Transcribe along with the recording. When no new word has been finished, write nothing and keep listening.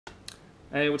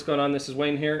Hey, what's going on? This is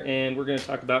Wayne here, and we're going to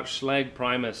talk about Schalge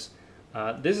Primus.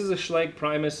 This is a Schalge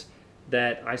Primus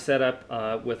that I set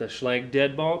up with a Schalge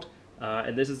Deadbolt,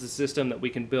 and this is the system that we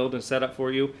can build and set up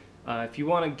for you. If you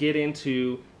want to get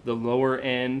into the lower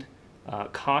end,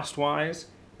 cost-wise,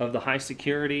 of the high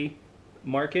security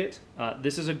market,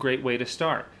 this is a great way to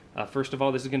start. First of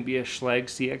all, this is going to be a Schalge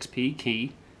CXP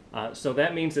key. So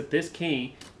that means that this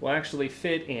key will actually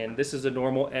fit in. This is a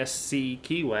normal SC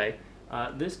keyway.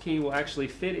 This key will actually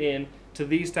fit in to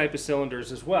these type of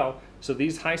cylinders as well. So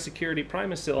these high security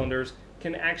Primus cylinders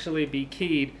can actually be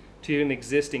keyed to an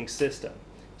existing system.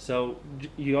 So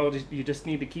you just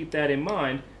need to keep that in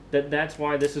mind, that's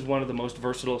why this is one of the most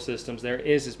versatile systems there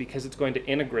is because it's going to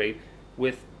integrate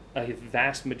with a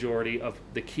vast majority of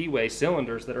the Keyway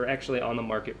cylinders that are actually on the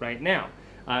market right now.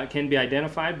 It can be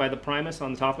identified by the Primus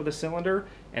on the top of the cylinder,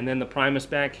 and then the Primus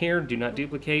back here, do not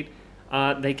duplicate.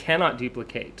 They cannot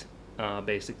duplicate.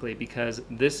 Basically, because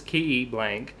this key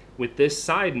blank with this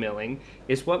side milling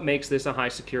is what makes this a high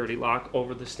security lock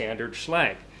over the standard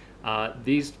Schalge.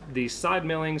 These side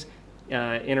millings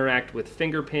interact with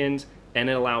finger pins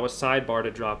and allow a sidebar to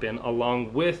drop in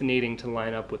along with needing to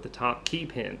line up with the top key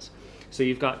pins. So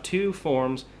you've got two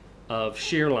forms of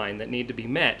shear line that need to be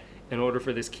met in order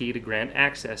for this key to grant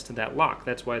access to that lock.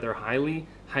 That's why they're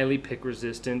highly pick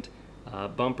resistant,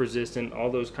 bump resistant, all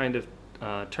those kind of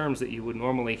terms that you would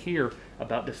normally hear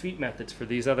about defeat methods for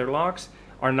these other locks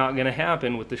are not going to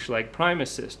happen with the Schalge Primus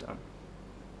system.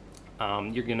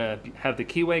 You're going to have the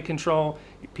keyway control.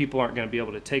 People aren't going to be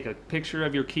able to take a picture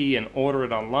of your key and order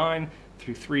it online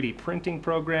through 3D printing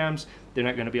programs. They're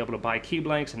not going to be able to buy key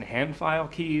blanks and hand file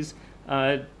keys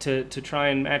to try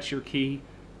and match your key.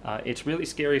 It's really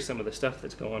scary, some of the stuff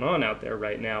that's going on out there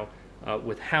right now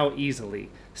with how easily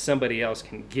somebody else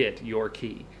can get your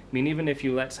key. I mean, even if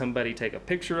you let somebody take a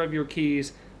picture of your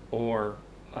keys or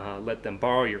let them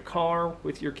borrow your car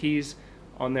with your keys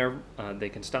on there, they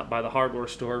can stop by the hardware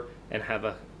store and have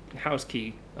a house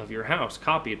key of your house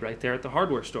copied right there at the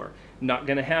hardware store. Not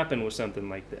going to happen with something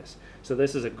like this. So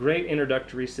this is a great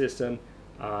introductory system.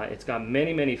 It's got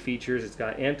many features. It's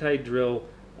got anti-drill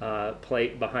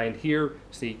plate behind here,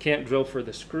 so you can't drill for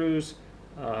the screws.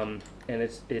 And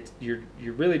you're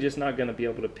really just not going to be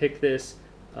able to pick this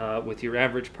with your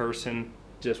average person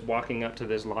just walking up to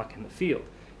this lock in the field.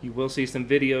 You will see some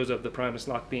videos of the Primus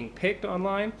lock being picked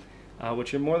online,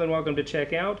 which you're more than welcome to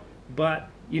check out, but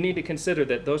you need to consider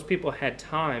that those people had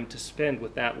time to spend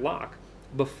with that lock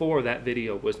before that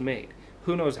video was made.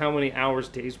 Who knows how many hours,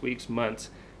 days, weeks, months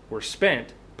were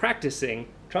spent practicing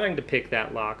trying to pick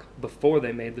that lock before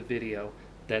they made the video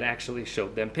that actually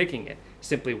showed them picking it.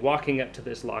 Simply walking up to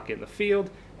this lock in the field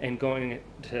and going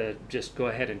to just go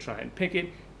ahead and try and pick it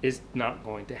is not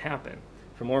going to happen.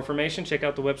 For more information, check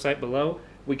out the website below.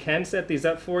 We can set these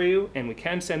up for you and we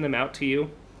can send them out to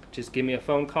you. Just give me a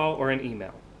phone call or an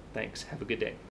email. Thanks. Have a good day.